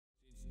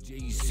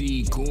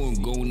JC corn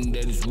going,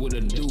 that is what I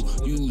do.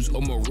 Use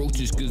all my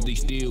roaches cause they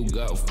still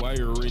got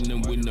fire in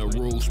them. When I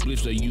roll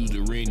splits, I use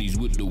the Randy's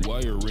with the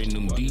wire in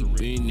them.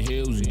 Deep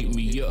inhales get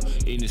me up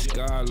in the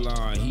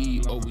skyline.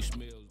 He always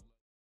smells.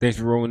 Thanks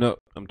for rolling up.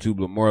 I'm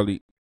Tubular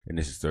Marley, and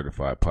this is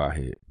Certified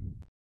Pothead.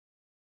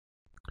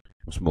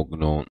 I'm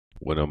smoking on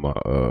one of my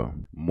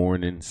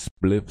morning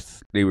spliffs.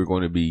 They were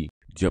going to be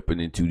jumping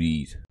into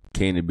these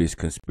cannabis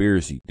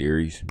conspiracy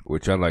theories,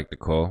 which I like to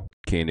call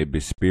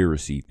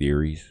cannabis-spiracy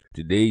theories.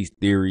 Today's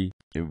theory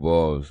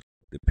involves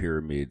the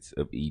pyramids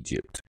of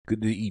Egypt.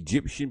 Could the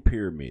Egyptian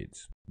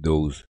pyramids,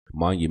 those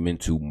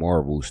monumental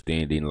marvels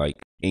standing like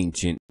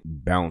ancient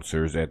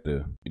bouncers at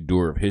the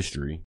door of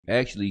history,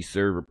 actually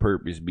serve a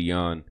purpose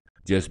beyond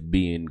just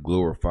being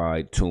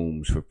glorified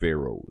tombs for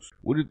pharaohs?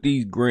 What if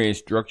these grand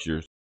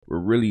structures were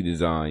really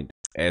designed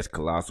as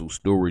colossal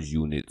storage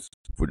units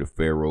for the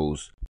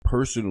pharaoh's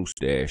personal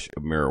stash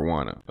of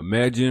marijuana?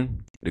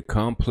 Imagine the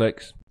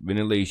complex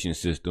ventilation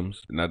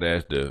systems, not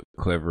as the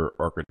clever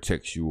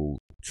architectural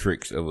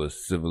tricks of a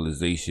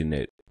civilization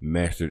that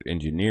mastered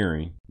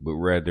engineering, but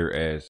rather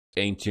as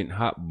ancient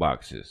hot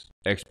boxes,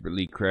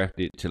 expertly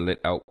crafted to let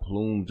out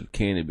plumes of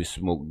cannabis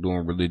smoke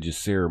during religious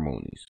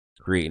ceremonies,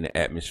 creating an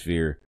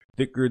atmosphere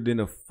thicker than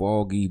a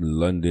foggy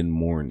London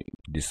morning.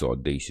 This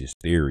audacious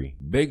theory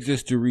begs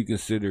us to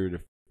reconsider the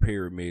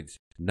pyramids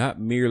not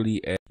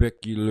merely as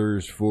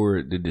speculars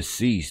for the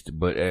deceased,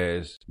 but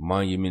as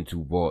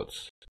monumental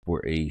vaults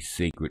for a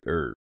sacred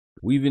herb,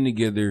 weaving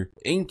together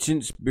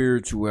ancient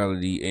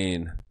spirituality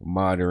and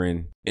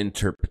modern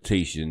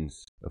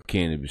interpretations of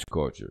cannabis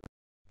culture.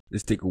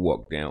 Let's take a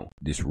walk down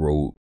this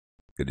road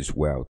of this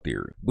wild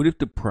theory. What if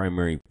the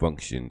primary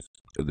functions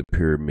of the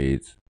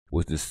pyramids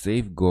was to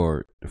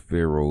safeguard the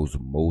pharaoh's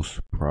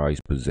most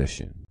prized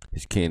possession,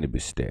 his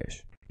cannabis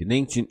stash? In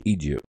ancient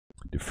Egypt,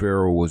 the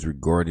pharaoh was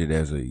regarded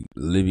as a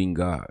living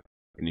god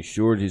and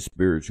ensured his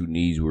spiritual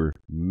needs were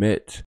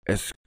met,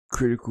 as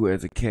critical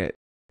as a cat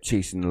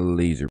chasing a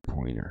laser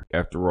pointer.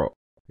 After all,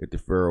 if the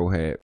pharaoh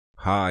had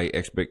high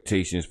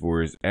expectations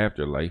for his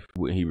afterlife,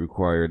 wouldn't he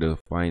require the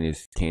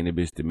finest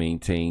cannabis to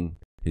maintain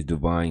his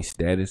divine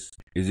status?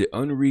 Is it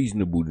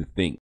unreasonable to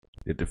think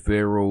that the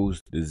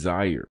pharaoh's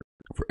desire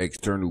for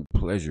external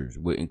pleasures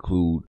would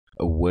include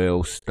a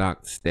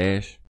well-stocked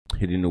stash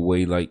hidden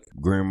away like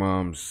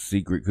grandmom's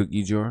secret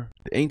cookie jar?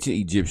 The ancient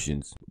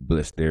Egyptians,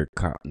 bless their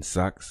cotton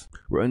socks,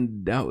 were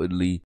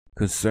undoubtedly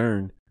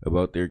concerned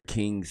about their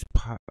king's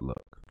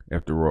potluck.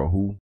 After all,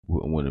 who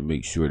wouldn't want to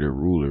make sure their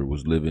ruler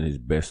was living his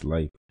best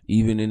life,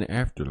 even in the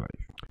afterlife?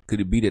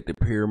 Could it be that the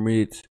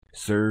pyramids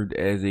served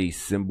as a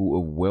symbol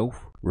of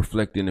wealth,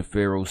 reflecting the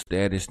pharaoh's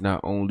status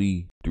not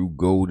only through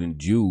gold and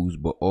jewels,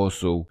 but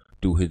also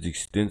through his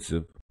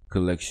extensive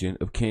collection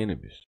of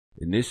cannabis?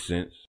 In this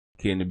sense,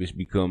 cannabis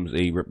becomes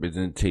a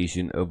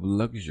representation of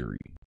luxury,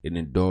 an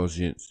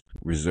indulgence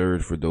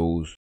reserved for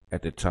those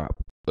at the top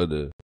of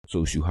the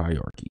social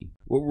hierarchy.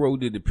 What role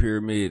did the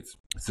pyramid's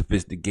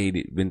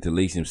sophisticated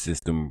ventilation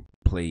system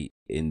play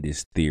in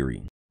this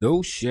theory?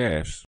 Those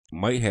shafts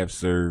might have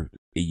served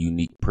a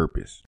unique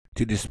purpose: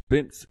 to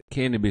dispense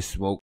cannabis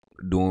smoke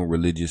during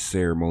religious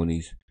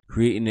ceremonies,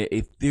 creating an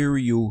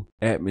ethereal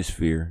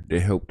atmosphere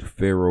that helped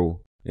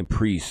pharaoh and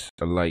priests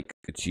alike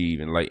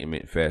achieve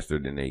enlightenment faster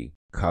than a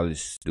college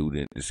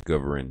student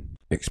discovering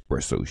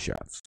espresso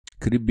shots.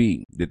 Could it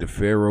be that the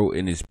pharaoh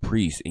and his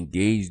priests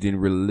engaged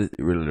in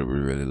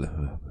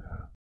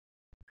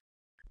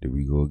there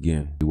we go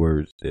again, the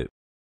words that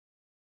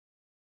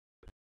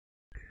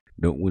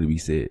don't want to be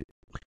said,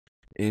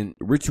 in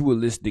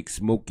ritualistic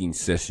smoking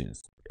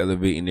sessions,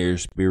 elevating their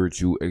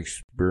spiritual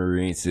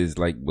experiences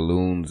like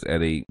balloons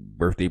at a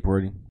birthday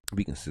party?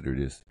 We consider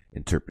this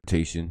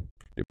interpretation.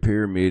 The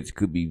pyramids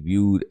could be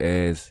viewed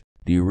as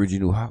the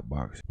original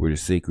hotbox, where the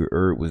sacred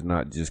herb was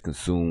not just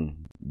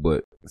consumed,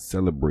 but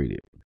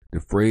celebrated. The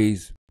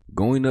phrase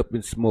 "going up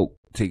in smoke"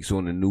 takes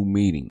on a new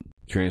meaning,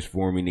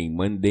 transforming a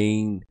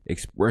mundane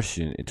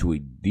expression into a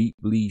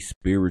deeply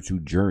spiritual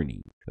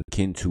journey,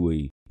 akin to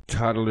a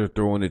toddler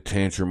throwing a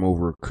tantrum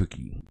over a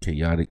cookie.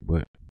 Chaotic,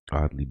 but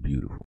oddly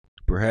beautiful.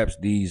 Perhaps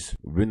these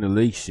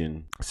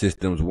ventilation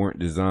systems weren't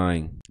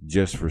designed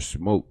just for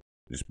smoke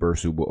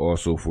dispersal, but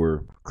also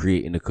for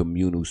creating a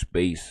communal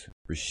space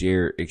for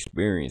shared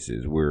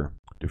experiences where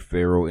the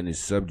pharaoh and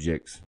his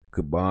subjects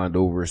could bond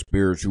over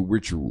spiritual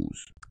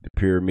rituals. The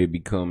pyramid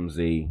becomes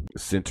a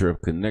center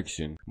of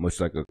connection, much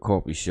like a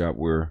coffee shop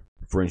where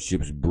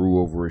friendships brew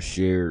over a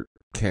shared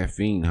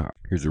caffeine hop.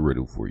 Here's a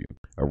riddle for you.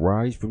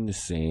 Arise from the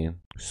sand,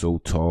 so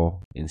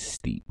tall and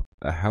steep,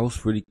 a house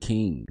for the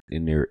kings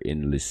in their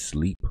endless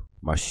sleep.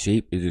 My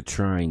shape is a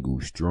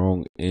triangle,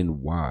 strong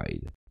and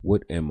wide.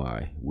 What am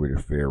I, where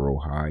the pharaoh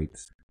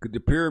hides? Could the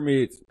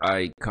pyramid's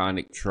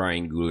iconic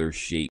triangular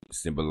shape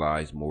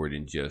symbolize more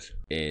than just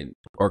an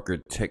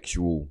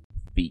architectural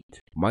feat?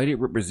 Might it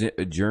represent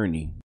a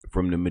journey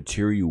from the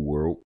material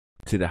world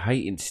to the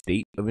heightened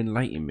state of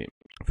enlightenment,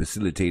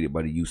 facilitated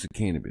by the use of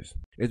cannabis?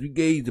 As we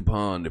gaze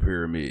upon the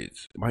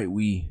pyramids, might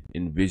we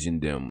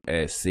envision them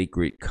as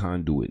sacred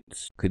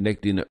conduits,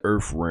 connecting the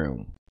earth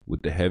realm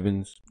with the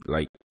heavens,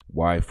 like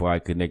Wi-Fi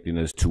connecting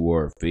us to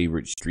our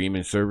favorite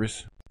streaming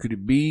service? Could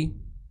it be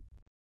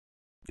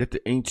that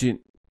the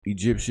ancient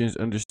Egyptians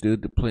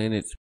understood the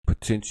planet's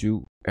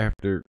potential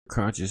after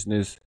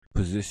consciousness,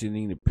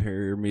 positioning the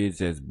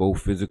pyramids as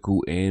both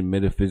physical and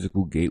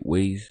metaphysical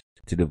gateways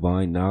to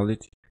divine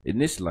knowledge? In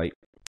this light,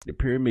 the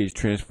pyramids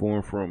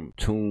transformed from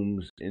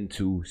tombs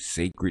into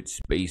sacred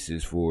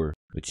spaces for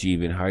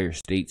achieving higher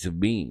states of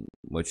being,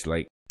 much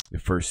like the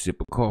first sip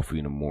of coffee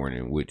in the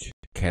morning, which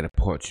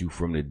catapults you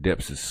from the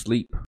depths of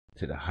sleep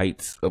to the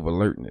heights of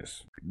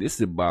alertness. This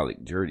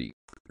symbolic journey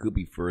could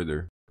be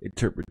further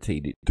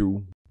interpreted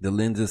through the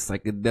lens of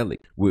psychedelic,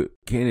 with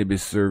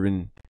cannabis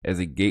serving as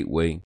a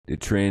gateway to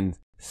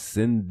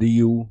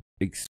transcendental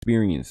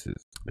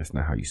experiences. That's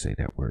not how you say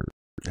that word.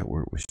 That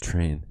word was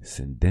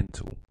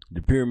transcendental.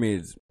 The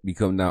pyramids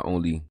become not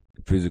only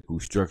physical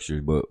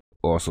structures, but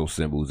also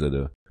symbols of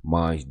the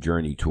mind's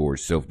journey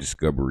towards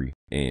self-discovery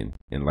and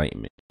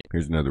enlightenment.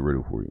 Here's another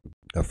riddle for you.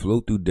 I flow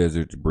through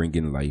deserts,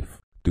 bringing life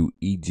through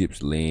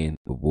Egypt's land,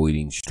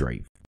 avoiding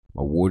strife.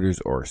 My waters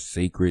are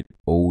sacred,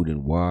 old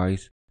and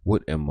wise.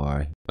 What am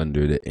I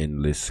under the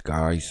endless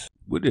skies?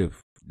 What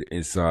if the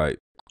inside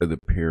of the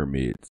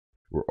pyramids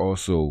were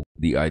also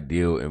the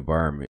ideal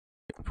environment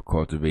for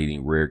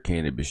cultivating rare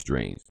cannabis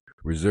strains,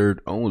 reserved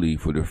only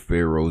for the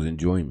pharaoh's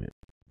enjoyment?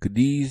 Could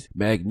these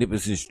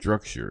magnificent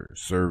structures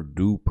serve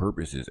due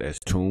purposes as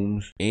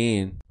tombs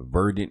and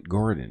verdant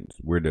gardens,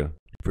 where the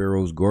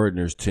pharaoh's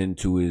gardeners tend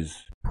to his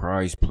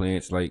prized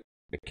plants like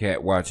a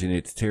cat watching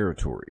its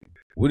territory?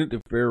 Wouldn't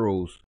the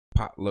pharaoh's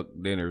potluck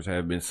dinners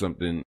have been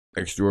something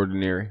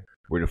extraordinary,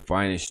 where the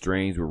finest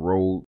strains were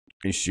rolled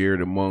and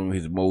shared among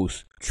his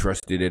most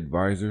trusted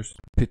advisors?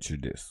 Picture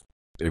this.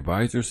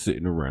 Advisors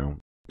sitting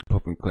around,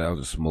 puffing clouds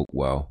of smoke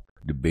while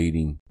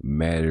debating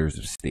matters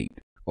of state,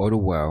 all the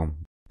while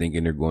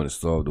thinking they're going to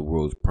solve the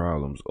world's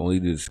problems, only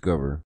to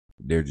discover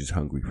they're just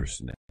hungry for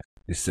snacks.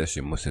 This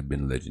session must have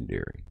been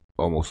legendary,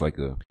 almost like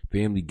a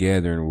family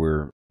gathering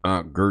where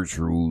Aunt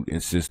Gertrude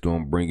insists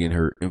on bringing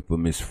her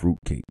infamous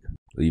fruitcake,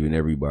 leaving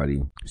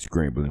everybody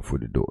scrambling for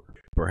the door.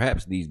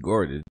 Perhaps these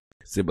gardens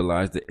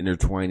symbolize the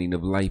intertwining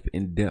of life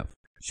and death,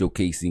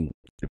 showcasing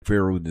the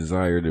pharaoh's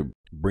desire to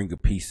bring a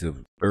piece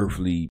of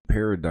earthly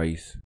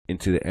paradise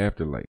into the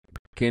afterlife.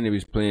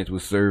 Cannabis plants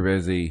would serve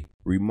as a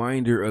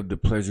reminder of the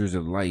pleasures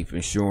of life,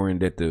 ensuring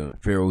that the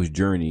pharaoh's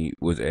journey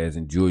was as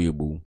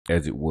enjoyable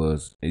as it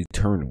was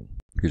eternal.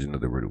 Here's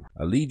another riddle.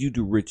 I lead you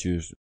to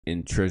riches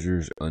and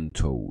treasures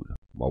untold.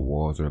 My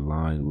walls are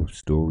lined with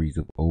stories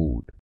of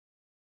old.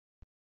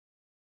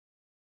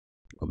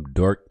 I'm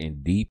dark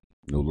and deep,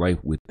 no life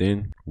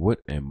within. What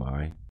am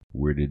I?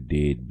 Where did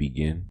dead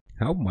begin?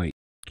 How might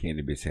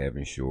cannabis have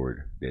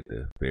ensured that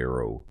the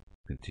pharaoh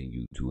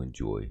continued to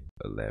enjoy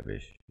a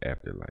lavish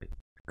afterlife?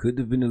 Could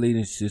the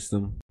ventilating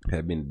system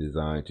have been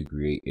designed to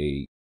create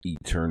a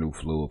eternal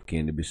flow of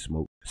cannabis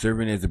smoke,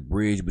 serving as a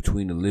bridge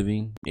between the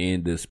living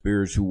and the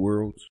spiritual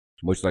worlds,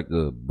 much like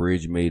a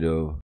bridge made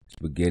of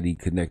spaghetti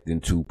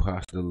connecting two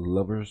pasta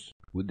lovers?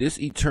 Would this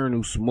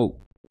eternal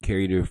smoke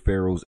carry the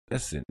pharaoh's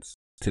essence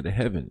to the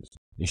heavens,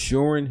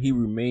 ensuring he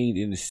remained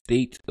in a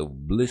state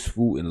of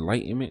blissful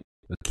enlightenment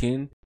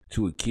akin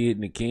to a kid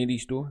in a candy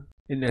store?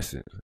 In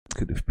essence,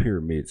 could the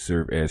pyramids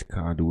serve as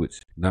conduits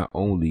not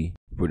only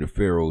for the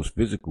pharaoh's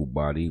physical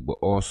body, but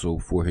also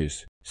for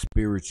his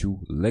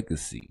spiritual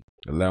legacy,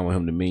 allowing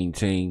him to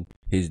maintain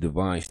his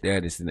divine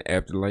status in the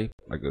afterlife,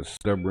 like a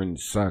stubborn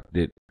sock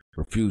that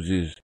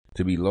refuses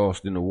to be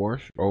lost in the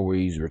wash,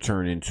 always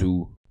returning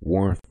to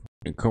warmth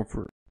and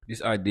comfort?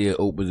 This idea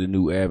opens a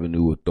new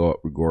avenue of thought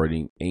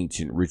regarding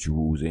ancient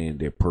rituals and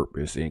their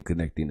purpose in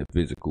connecting the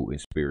physical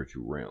and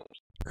spiritual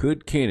realms.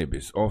 Could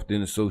cannabis,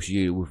 often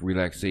associated with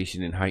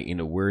relaxation and heightened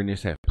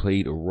awareness, have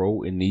played a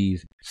role in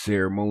these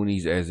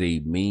ceremonies as a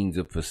means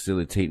of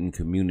facilitating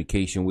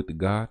communication with the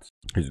gods?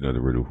 Here's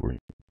another riddle for you.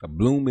 I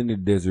bloom in the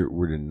desert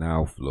where the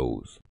Nile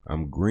flows.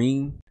 I'm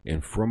green,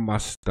 and from my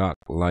stalk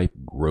life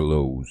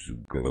glows.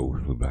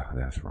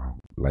 That's wrong.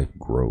 Life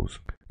grows.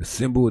 The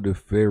symbol of the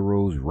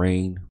pharaoh's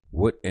reign.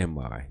 What am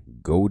I?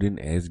 Golden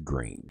as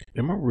grain.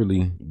 Am I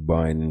really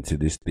buying into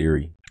this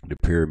theory? The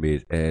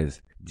pyramids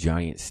as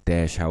giant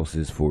stash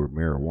houses for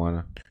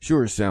marijuana?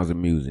 Sure, it sounds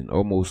amusing,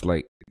 almost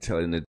like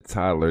telling a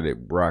toddler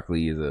that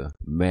broccoli is a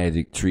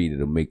magic tree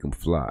that'll make them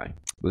fly.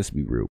 Let's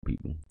be real,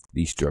 people.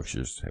 These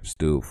structures have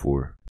stood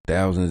for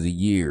thousands of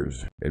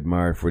years,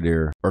 admired for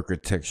their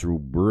architectural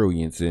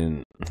brilliance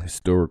and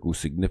historical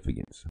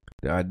significance.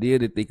 The idea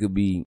that they could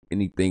be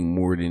anything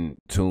more than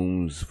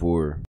tombs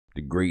for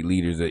the great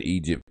leaders of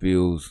Egypt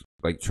feels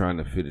like trying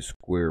to fit a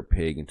square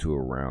peg into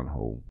a round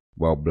hole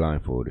while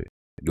blindfolded,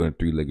 doing a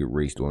three-legged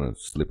race on a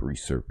slippery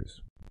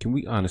surface. Can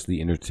we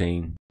honestly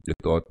entertain the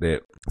thought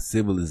that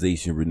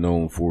civilization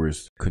renowned for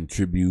its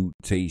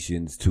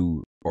contributions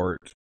to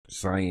art,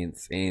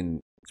 science,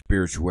 and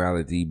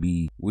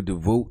spirituality would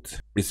devote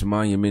its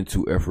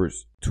monumental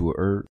efforts to a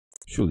herb?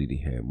 Surely they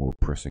had more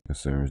pressing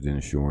concerns than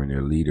ensuring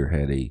their leader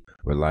had a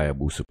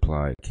reliable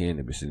supply of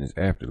cannabis in his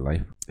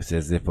afterlife. It's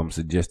as if I'm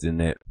suggesting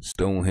that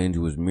Stonehenge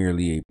was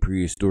merely a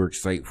prehistoric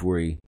site for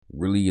a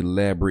really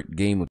elaborate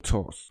game of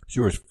toss.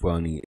 Sure, it's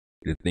funny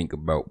to think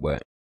about,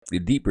 but the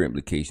deeper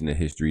implication of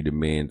history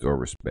demands our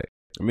respect.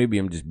 Or maybe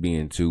I'm just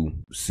being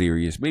too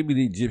serious. Maybe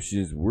the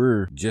Egyptians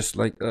were just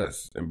like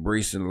us,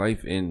 embracing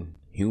life and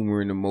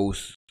humor in the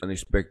most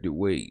unexpected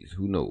ways.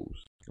 Who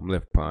knows? I'm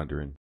left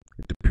pondering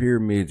if the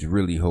pyramids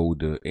really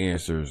hold the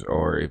answers,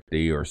 or if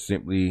they are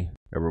simply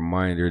a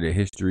reminder that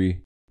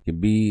history can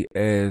be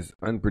as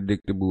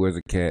unpredictable as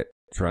a cat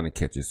trying to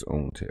catch its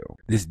own tail.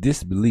 This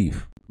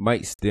disbelief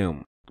might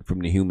stem from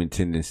the human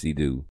tendency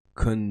to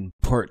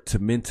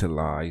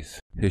compartmentalize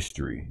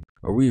history.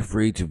 Are we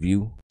afraid to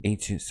view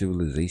ancient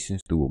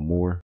civilizations through a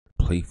more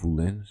playful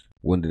lens,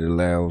 one that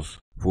allows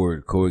for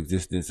the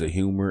coexistence of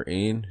humor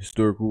and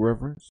historical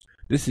reference?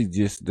 This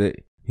suggests that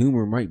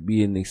humor might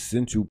be an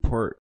essential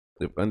part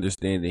of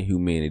understanding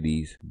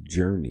humanity's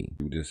journey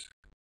through this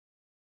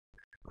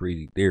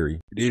crazy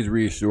theory. It is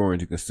reassuring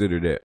to consider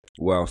that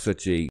while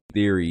such a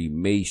theory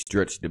may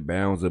stretch the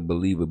bounds of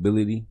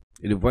believability,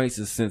 it invites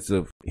a sense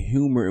of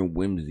humor and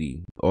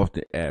whimsy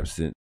often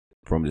absent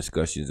from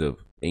discussions of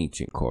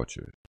ancient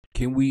culture.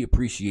 Can we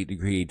appreciate the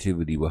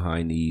creativity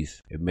behind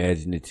these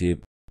imaginative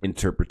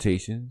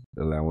interpretations,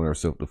 allowing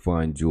ourselves to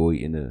find joy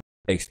in the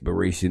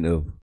exploration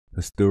of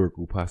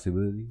historical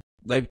possibilities?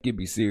 Life can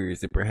be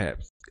serious, and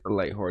perhaps a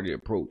lighthearted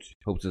approach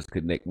helps us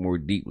connect more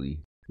deeply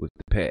with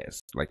the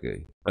past, like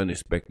an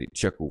unexpected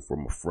chuckle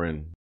from a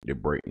friend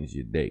that brightens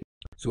your day.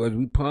 So as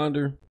we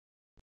ponder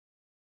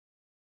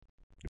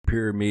the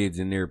pyramids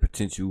and their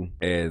potential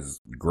as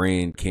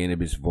grand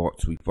cannabis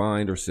vaults, we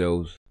find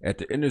ourselves at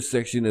the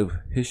intersection of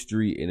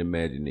history and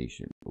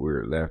imagination,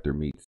 where laughter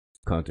meets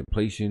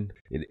contemplation,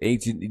 and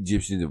ancient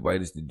Egyptians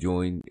invite us to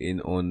join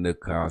in on the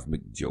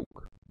cosmic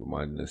joke,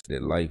 reminding us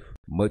that life,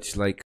 much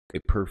like a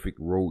perfect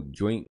rolled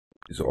joint,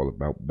 is all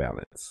about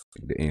balance.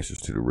 The answers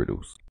to the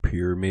riddles: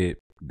 pyramid,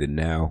 the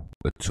Nile,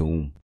 a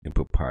tomb, and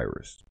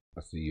papyrus.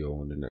 I'll see you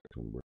all on the next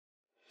one, bro.